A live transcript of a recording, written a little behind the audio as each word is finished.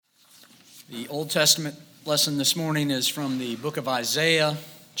The Old Testament lesson this morning is from the book of Isaiah,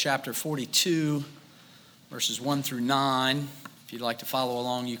 chapter 42, verses 1 through 9. If you'd like to follow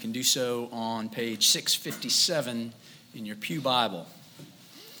along, you can do so on page 657 in your pew Bible.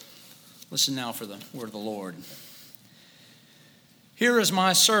 Listen now for the word of the Lord. Here is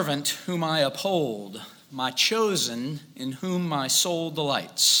my servant whom I uphold, my chosen in whom my soul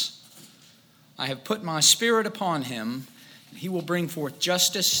delights. I have put my spirit upon him. He will bring forth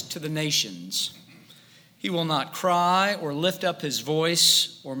justice to the nations. He will not cry or lift up his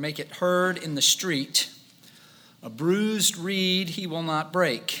voice or make it heard in the street. A bruised reed he will not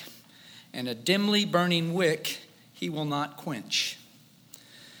break, and a dimly burning wick he will not quench.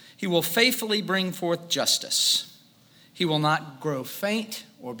 He will faithfully bring forth justice. He will not grow faint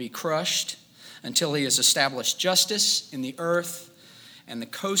or be crushed until he has established justice in the earth, and the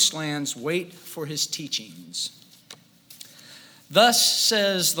coastlands wait for his teachings. Thus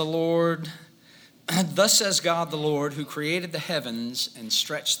says God the Lord, who created the heavens and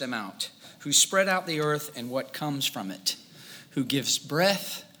stretched them out, who spread out the earth and what comes from it, who gives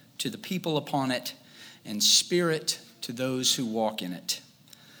breath to the people upon it and spirit to those who walk in it.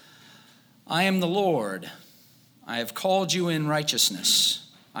 I am the Lord. I have called you in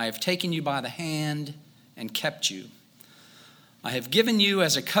righteousness. I have taken you by the hand and kept you. I have given you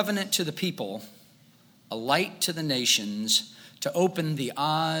as a covenant to the people, a light to the nations, to open the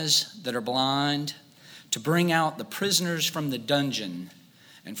eyes that are blind, to bring out the prisoners from the dungeon,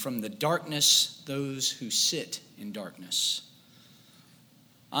 and from the darkness those who sit in darkness.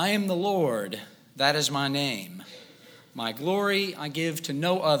 I am the Lord, that is my name. My glory I give to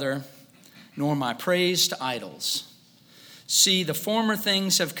no other, nor my praise to idols. See, the former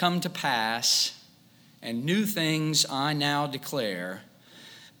things have come to pass, and new things I now declare.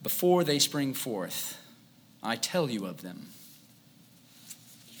 Before they spring forth, I tell you of them.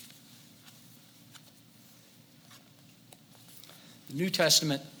 The New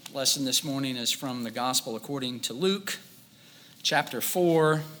Testament lesson this morning is from the Gospel according to Luke, chapter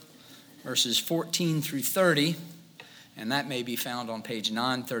 4, verses 14 through 30, and that may be found on page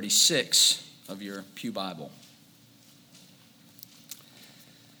 936 of your pew Bible.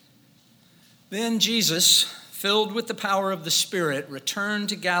 Then Jesus, filled with the power of the Spirit, returned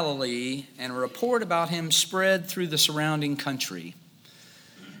to Galilee, and a report about him spread through the surrounding country.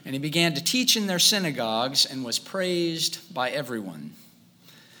 And he began to teach in their synagogues and was praised by everyone.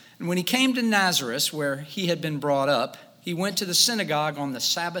 And when he came to Nazareth, where he had been brought up, he went to the synagogue on the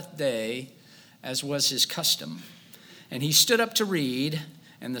Sabbath day, as was his custom. And he stood up to read,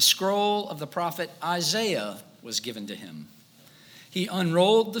 and the scroll of the prophet Isaiah was given to him. He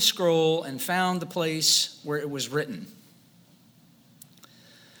unrolled the scroll and found the place where it was written,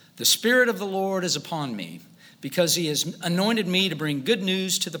 "The Spirit of the Lord is upon me, because he has anointed me to bring good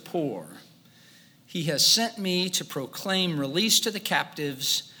news to the poor. He has sent me to proclaim release to the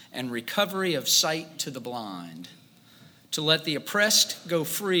captives and recovery of sight to the blind, to let the oppressed go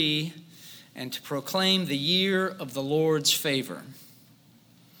free, and to proclaim the year of the Lord's favor."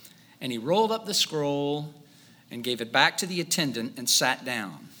 And he rolled up the scroll and gave it back to the attendant and sat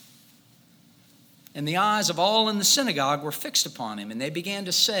down. And the eyes of all in the synagogue were fixed upon him, and they began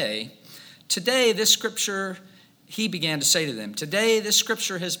to say, He began to say to them, "Today this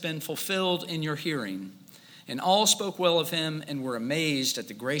scripture has been fulfilled in your hearing." And all spoke well of him and were amazed at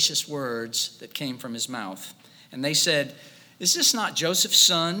the gracious words that came from his mouth. And they said, "Is this not Joseph's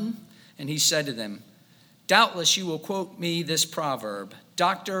son?" And he said to them, "Doubtless you will quote me this proverb,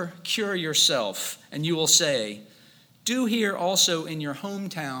 'Doctor, cure yourself,' and you will say, 'Do here also in your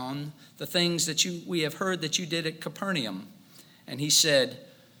hometown the things that we have heard that you did at Capernaum.' And he said,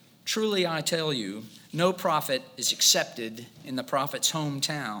 'Truly I tell you, no prophet is accepted in the prophet's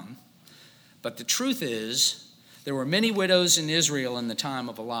hometown. But the truth is, there were many widows in Israel in the time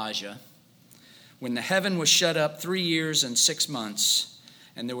of Elijah, when the heaven was shut up 3 years and 6 months,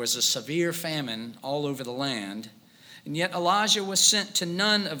 and there was a severe famine all over the land. And yet Elijah was sent to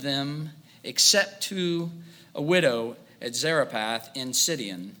none of them except to a widow at Zarephath in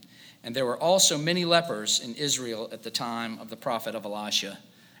Sidon. And there were also many lepers in Israel at the time of the prophet of Elisha.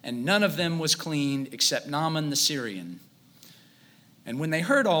 And none of them was cleaned except Naaman the Syrian.' And when they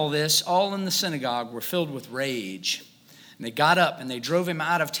heard all this, all in the synagogue were filled with rage. And they got up and they drove him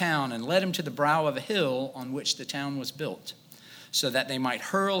out of town and led him to the brow of a hill on which the town was built, so that they might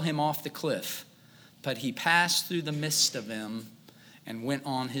hurl him off the cliff. But he passed through the midst of them and went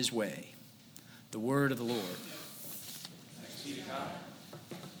on his way." The word of the Lord. Thanks be to God.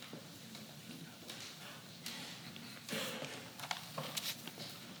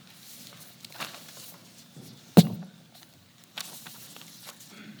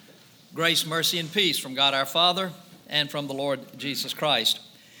 Grace, mercy, and peace from God our Father and from the Lord Jesus Christ.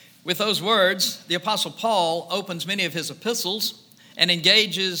 With those words, the Apostle Paul opens many of his epistles and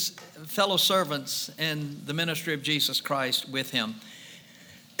engages fellow servants in the ministry of Jesus Christ with him.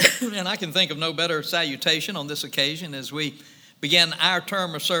 And I can think of no better salutation on this occasion as we begin our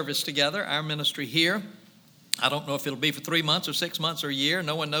term of service together, our ministry here. I don't know if it'll be for 3 months or 6 months or a year.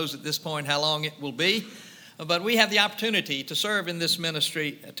 No one knows at this point how long it will be. But we have the opportunity to serve in this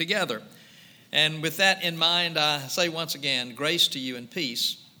ministry together. And with that in mind, I say once again, grace to you and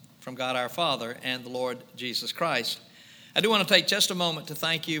peace from God our Father and the Lord Jesus Christ. I do want to take just a moment to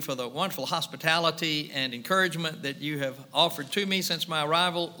thank you for the wonderful hospitality and encouragement that you have offered to me since my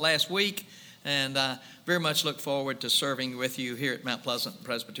arrival last week. And I very much look forward to serving with you here at Mount Pleasant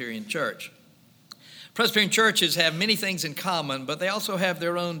Presbyterian Church. Presbyterian churches have many things in common, but they also have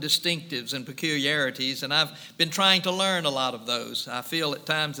their own distinctives and peculiarities, and I've been trying to learn a lot of those. I feel at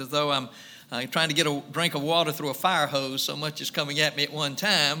times as though I'm trying to get a drink of water through a fire hose, so much is coming at me at one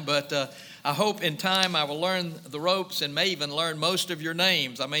time, but I hope in time I will learn the ropes and may even learn most of your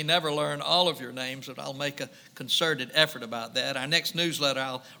names. I may never learn all of your names, but I'll make a concerted effort about that. Our next newsletter,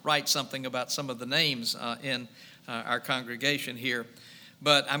 I'll write something about some of the names in our congregation here.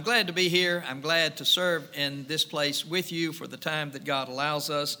 But I'm glad to be here. I'm glad to serve in this place with you for the time that God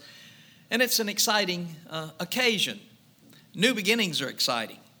allows us. And it's an exciting occasion. New beginnings are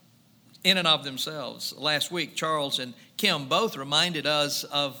exciting in and of themselves. Last week, Charles and Kim both reminded us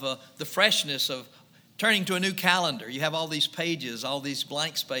of the freshness of turning to a new calendar. You have all these pages, all these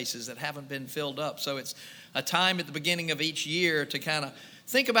blank spaces that haven't been filled up. So it's a time at the beginning of each year to kind of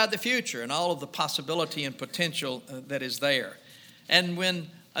think about the future and all of the possibility and potential that is there. And when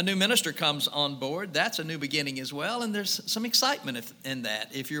a new minister comes on board, that's a new beginning as well, and there's some excitement in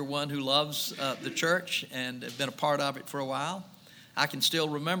that. If you're one who loves the church and have been a part of it for a while, I can still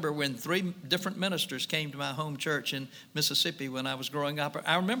remember when 3 different ministers came to my home church in Mississippi when I was growing up.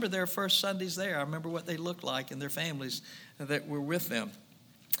 I remember their first Sundays there. I remember what they looked like and their families that were with them.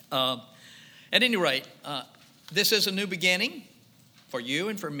 At any rate, this is a new beginning for you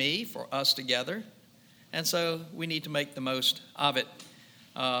and for me, for us together. And so we need to make the most of it.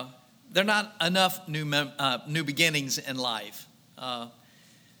 There are not enough new beginnings in life.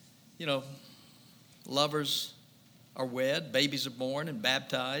 Lovers are wed, babies are born and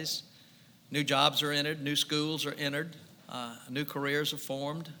baptized, new jobs are entered, new schools are entered, new careers are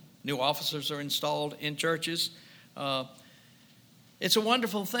formed, new officers are installed in churches. It's a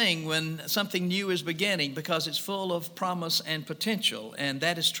wonderful thing when something new is beginning because it's full of promise and potential, and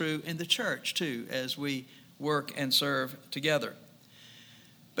that is true in the church too as we work and serve together.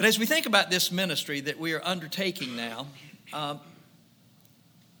 But as we think about this ministry that we are undertaking now, I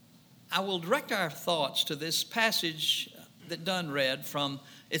will direct our thoughts to this passage that Dunn read from,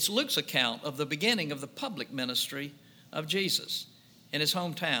 it's Luke's account of the beginning of the public ministry of Jesus in his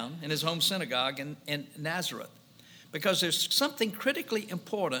hometown, in his home synagogue in Nazareth. Because there's something critically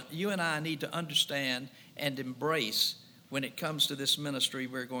important you and I need to understand and embrace when it comes to this ministry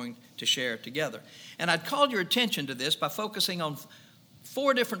we're going to share together. And I'd call your attention to this by focusing on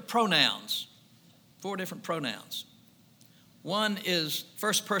 4 different pronouns. 4 different pronouns. One is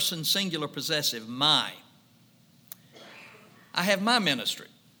first person singular possessive, my. I have my ministry,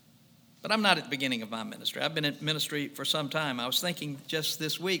 but I'm not at the beginning of my ministry. I've been in ministry for some time. I was thinking just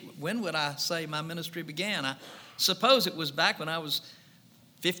this week, when would I say my ministry began? I suppose it was back when I was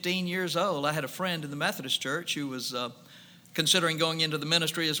 15 years old. I had a friend in the Methodist Church who was considering going into the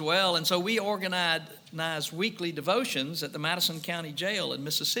ministry as well, and so we organized weekly devotions at the Madison County Jail in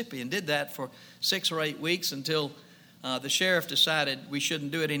Mississippi and did that for 6 or 8 weeks until the sheriff decided we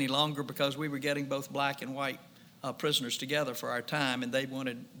shouldn't do it any longer because we were getting both black and white prisoners together for our time, and they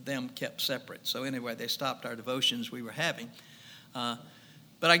wanted them kept separate. So anyway, they stopped our devotions we were having.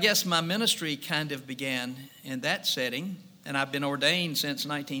 But I guess my ministry kind of began in that setting, and I've been ordained since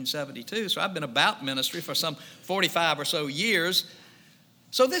 1972, so I've been about ministry for some 45 or so years.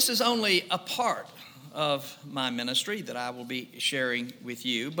 So this is only a part of my ministry that I will be sharing with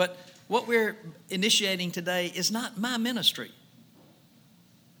you, but what we're initiating today is not my ministry.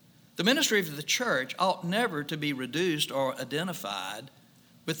 The ministry of the church ought never to be reduced or identified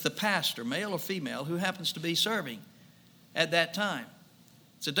with the pastor, male or female, who happens to be serving at that time.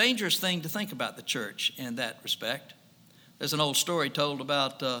 It's a dangerous thing to think about the church in that respect. There's an old story told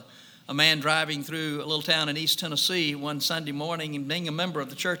about a man driving through a little town in East Tennessee one Sunday morning, and being a member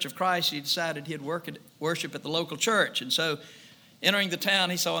of the Church of Christ, he decided he'd worship at the local church. And so entering the town,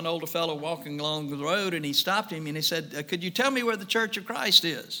 he saw an older fellow walking along the road, and he stopped him and he said, "Could you tell me where the Church of Christ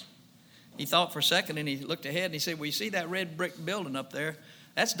is?" He thought for a second and he looked ahead and he said, "Well, you see that red brick building up there?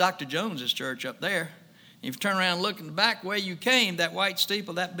 That's Dr. Jones's church up there. If you turn around and look in the back where you came, that white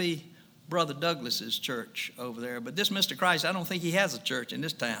steeple, that'd be Brother Douglas's church over there. But this Mr. Christ, I don't think he has a church in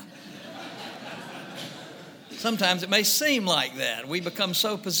this town. Sometimes it may seem like that. We become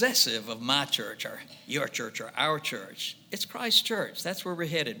so possessive of my church or your church or our church. It's Christ's church. That's where we're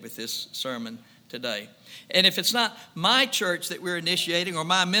headed with this sermon today. And if it's not my church that we're initiating or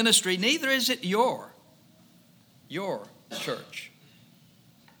my ministry, neither is it your church.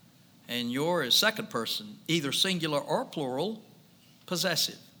 And your is second person, either singular or plural,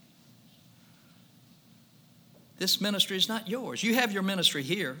 possessive. This ministry is not yours. You have your ministry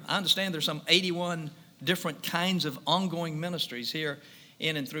here. I understand there's some 81 different kinds of ongoing ministries here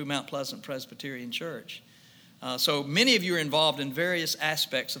in and through Mount Pleasant Presbyterian Church. So many of you are involved in various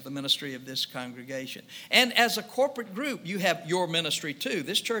aspects of the ministry of this congregation. And as a corporate group, you have your ministry too.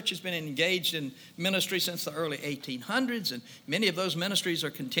 This church has been engaged in ministry since the early 1800s, and many of those ministries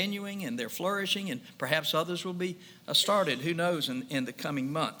are continuing and they're flourishing, and perhaps others will be started, who knows, in the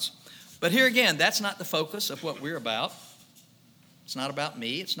coming months. But here again, that's not the focus of what we're about. It's not about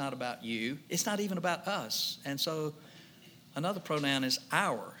me. It's not about you. It's not even about us. And so another pronoun is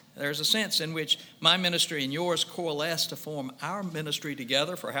our. There's a sense in which my ministry and yours coalesce to form our ministry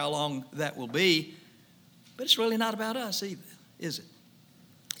together, for how long that will be. But it's really not about us either, is it?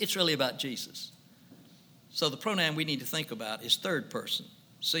 It's really about Jesus. So the pronoun we need to think about is third person,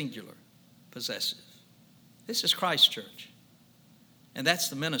 singular, possessive. This is Christ's church. And that's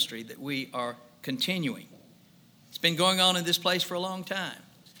the ministry that we are continuing. It's been going on in this place for a long time.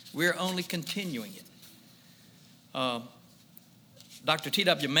 We're only continuing it. Dr.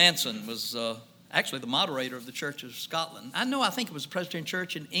 T.W. Manson was actually the moderator of the Church of Scotland. I think it was a Presbyterian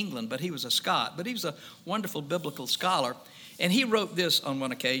church in England, but he was a Scot. But he was a wonderful biblical scholar. And he wrote this on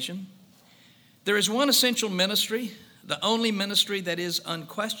one occasion: "There is one essential ministry, the only ministry that is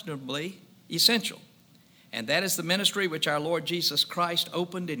unquestionably essential. And that is the ministry which our Lord Jesus Christ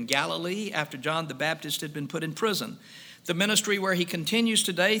opened in Galilee after John the Baptist had been put in prison. The ministry where he continues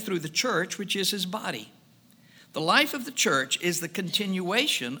today through the church, which is his body. The life of the church is the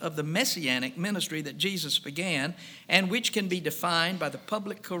continuation of the messianic ministry that Jesus began, and which can be defined by the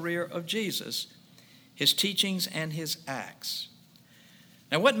public career of Jesus, his teachings and his acts."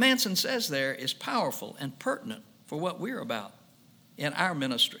 Now, what Manson says there is powerful and pertinent for what we're about in our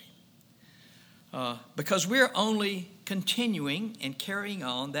ministry. Because we're only continuing and carrying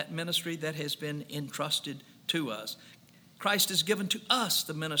on that ministry that has been entrusted to us. Christ has given to us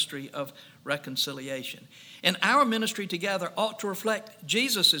the ministry of reconciliation. And our ministry together ought to reflect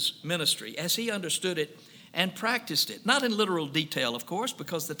Jesus' ministry as he understood it and practiced it. Not in literal detail, of course,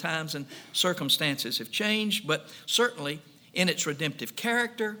 because the times and circumstances have changed, but certainly in its redemptive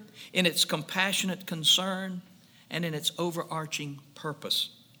character, in its compassionate concern, and in its overarching purpose.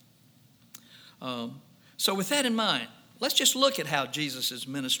 So with that in mind, let's just look at how Jesus'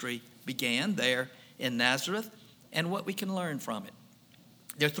 ministry began there in Nazareth and what we can learn from it.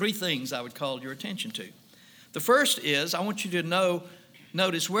 There are three things I would call your attention to. The first is, I want you to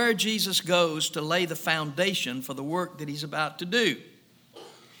notice where Jesus goes to lay the foundation for the work that he's about to do.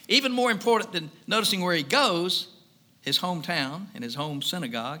 Even more important than noticing where he goes, his hometown and his home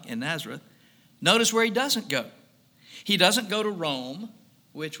synagogue in Nazareth, notice where he doesn't go. He doesn't go to Rome,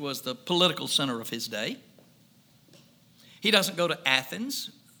 which was the political center of his day. He doesn't go to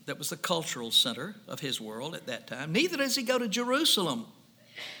Athens, that was the cultural center of his world at that time. Neither does he go to Jerusalem,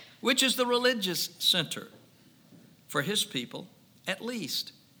 which is the religious center for his people, at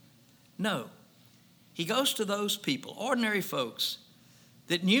least. No, he goes to those people, ordinary folks,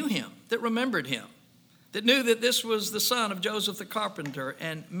 that knew him, that remembered him, that knew that this was the son of Joseph the carpenter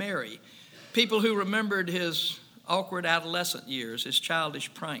and Mary, people who remembered his awkward adolescent years, his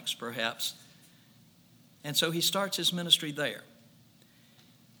childish pranks perhaps. And so he starts his ministry there.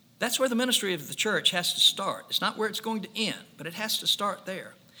 That's where the ministry of the church has to start. It's not where it's going to end, but it has to start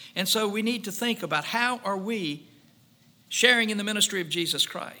there. And so we need to think about, how are we sharing in the ministry of Jesus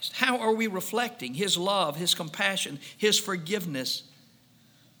Christ? How are we reflecting his love, his compassion, his forgiveness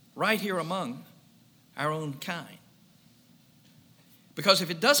right here among our own kind? Because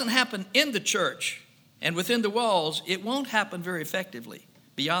if it doesn't happen in the church and within the walls, it won't happen very effectively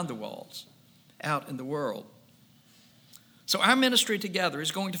beyond the walls, out in the world. So our ministry together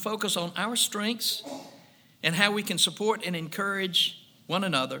is going to focus on our strengths and how we can support and encourage one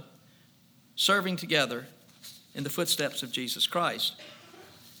another, serving together in the footsteps of Jesus Christ.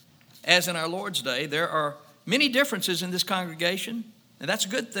 As in our Lord's Day, there are many differences in this congregation, and that's a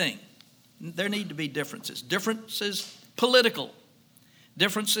good thing. There need to be differences. Differences political,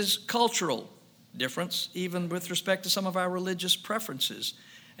 differences cultural, difference even with respect to some of our religious preferences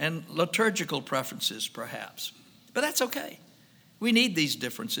and liturgical preferences, perhaps. But that's okay. We need these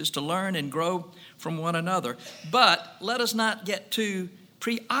differences to learn and grow from one another. But let us not get too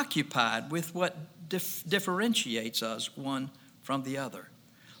preoccupied with what differentiates us one from the other.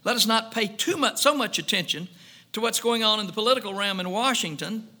 Let us not pay so much attention to what's going on in the political realm in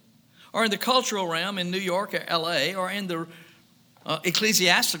Washington, or in the cultural realm in New York or LA, or in the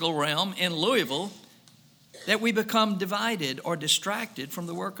ecclesiastical realm in Louisville, that we become divided or distracted from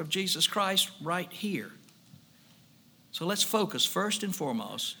the work of Jesus Christ right here. So let's focus first and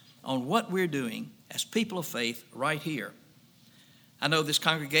foremost on what we're doing as people of faith right here. I know this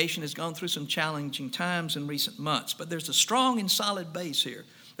congregation has gone through some challenging times in recent months, but there's a strong and solid base here.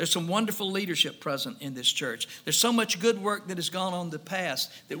 There's some wonderful leadership present in this church. There's so much good work that has gone on in the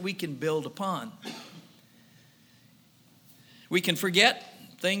past that we can build upon. We can forget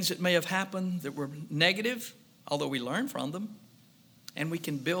things that may have happened that were negative, although we learn from them, and we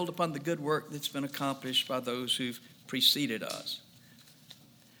can build upon the good work that's been accomplished by those who've preceded us.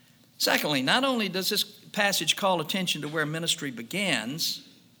 Secondly, not only does this passage call attention to where ministry begins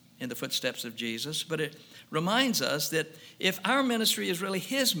in the footsteps of Jesus, but it reminds us that if our ministry is really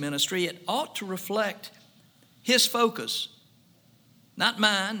his ministry, it ought to reflect his focus. Not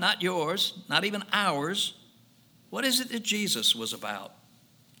mine, not yours, not even ours. What is it that Jesus was about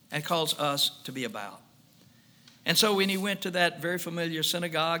and calls us to be about? And so when he went to that very familiar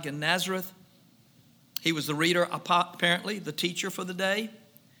synagogue in Nazareth, he was the reader, apparently, the teacher for the day.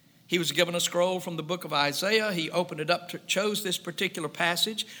 He was given a scroll from the book of Isaiah. He opened it up, chose this particular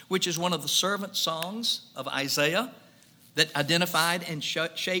passage, which is one of the servant songs of Isaiah that identified and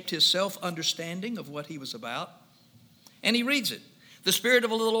shaped his self-understanding of what he was about. And he reads it. The Spirit of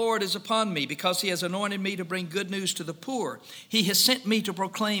the Lord is upon me because he has anointed me to bring good news to the poor. He has sent me to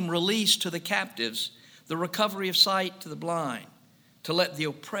proclaim release to the captives, the recovery of sight to the blind, to let the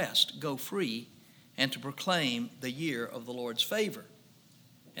oppressed go free, and to proclaim the year of the Lord's favor.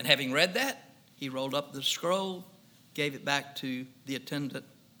 And having read that, he rolled up the scroll, gave it back to the attendant,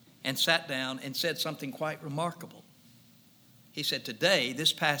 and sat down and said something quite remarkable. He said, "Today,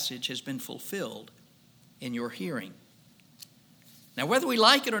 this passage has been fulfilled in your hearing." Now, whether we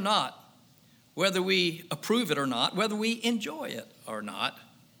like it or not, whether we approve it or not, whether we enjoy it or not,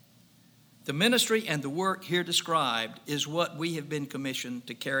 the ministry and the work here described is what we have been commissioned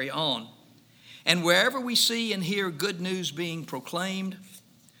to carry on. And wherever we see and hear good news being proclaimed,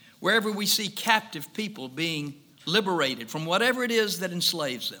 wherever we see captive people being liberated from whatever it is that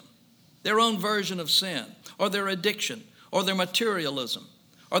enslaves them, their own version of sin, or their addiction, or their materialism,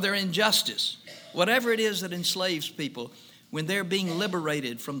 or their injustice, whatever it is that enslaves people, when they're being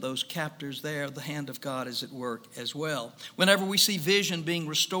liberated from those captors there, the hand of God is at work as well. Whenever we see vision being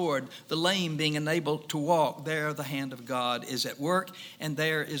restored, the lame being enabled to walk, there the hand of God is at work, and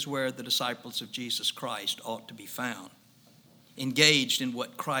there is where the disciples of Jesus Christ ought to be found, engaged in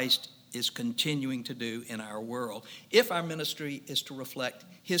what Christ is continuing to do in our world, if our ministry is to reflect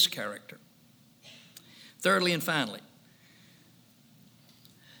his character. Thirdly and finally,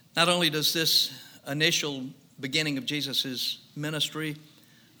 not only does this initial beginning of Jesus' ministry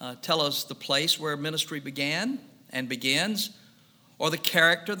tell us the place where ministry began and begins, or the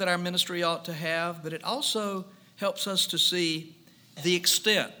character that our ministry ought to have, but it also helps us to see the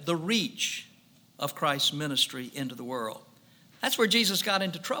extent, the reach of Christ's ministry into the world. That's where Jesus got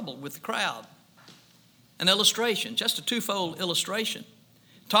into trouble with the crowd. An illustration, just a twofold illustration,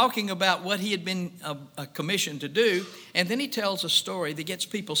 talking about what he had been commissioned to do, and then he tells a story that gets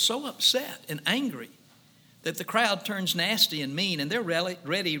people so upset and angry that the crowd turns nasty and mean, and they're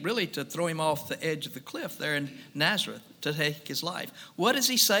ready really to throw him off the edge of the cliff there in Nazareth to take his life. What does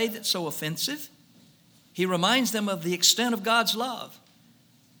he say that's so offensive? He reminds them of the extent of God's love.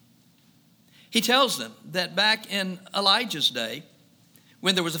 He tells them that back in Elijah's day,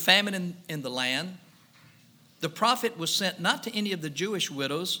 when there was a famine in the land, the prophet was sent not to any of the Jewish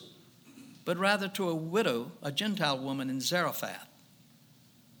widows, but rather to a widow, a Gentile woman in Zarephath.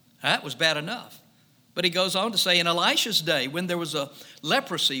 That was bad enough. But he goes on to say, in Elisha's day, when there was a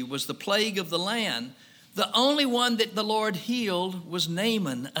leprosy, was the plague of the land, the only one that the Lord healed was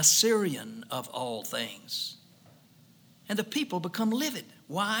Naaman, a Syrian of all things. And the people become livid.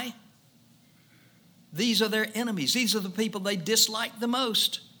 Why? These are their enemies. These are the people they dislike the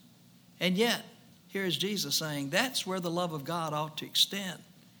most. And yet, here is Jesus saying, that's where the love of God ought to extend.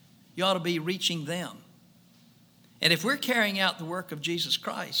 You ought to be reaching them. And if we're carrying out the work of Jesus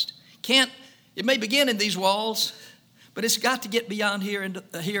Christ, it may begin in these walls, but it's got to get beyond here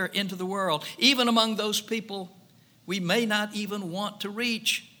into the world. Even among those people we may not even want to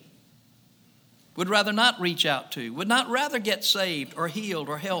reach. would rather not reach out to, would not rather get saved or healed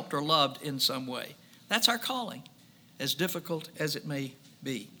or helped or loved in some way. That's our calling, as difficult as it may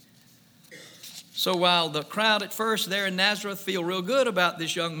be. So while the crowd at first there in Nazareth feel real good about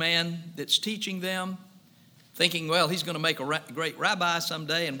this young man that's teaching them, thinking, well, he's going to make a great rabbi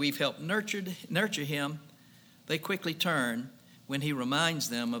someday and we've helped nurture him, they quickly turn when he reminds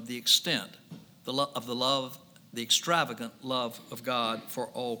them of the extent of the love, the extravagant love of God for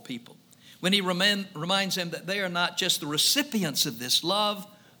all people. When he reminds them that they are not just the recipients of this love,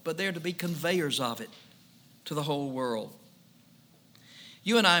 but they're to be conveyors of it to the whole world.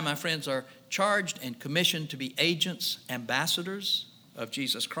 You and I, my friends, are charged and commissioned to be agents, ambassadors of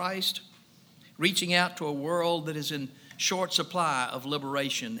Jesus Christ, reaching out to a world that is in short supply of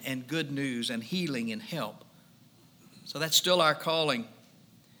liberation and good news and healing and help. So that's still our calling.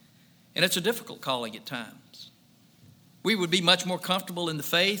 And it's a difficult calling at times. We would be much more comfortable in the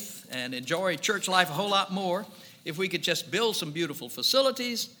faith and enjoy church life a whole lot more if we could just build some beautiful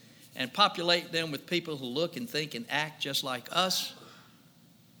facilities and populate them with people who look and think and act just like us.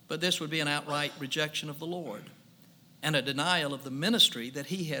 But this would be an outright rejection of the Lord and a denial of the ministry that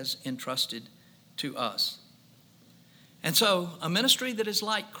He has entrusted to us. And so, a ministry that is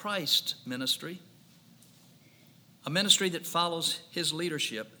like Christ's ministry, a ministry that follows His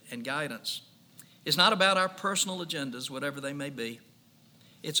leadership and guidance, is not about our personal agendas, whatever they may be.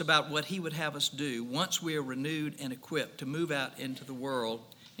 It's about what He would have us do once we are renewed and equipped to move out into the world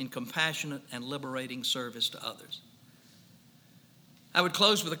in compassionate and liberating service to others. I would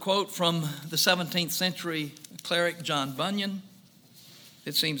close with a quote from the 17th century cleric John Bunyan.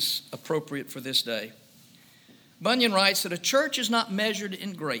 It seems appropriate for this day. Bunyan writes that a church is not measured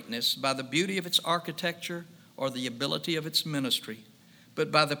in greatness by the beauty of its architecture or the ability of its ministry,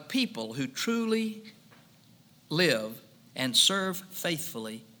 but by the people who truly live and serve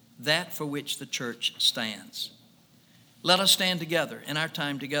faithfully that for which the church stands. Let us stand together in our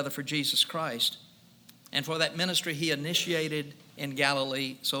time together for Jesus Christ and for that ministry He initiated in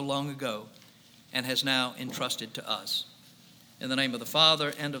Galilee so long ago and has now entrusted to us. In the name of the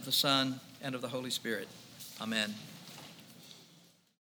Father, and of the Son, and of the Holy Spirit. Amen.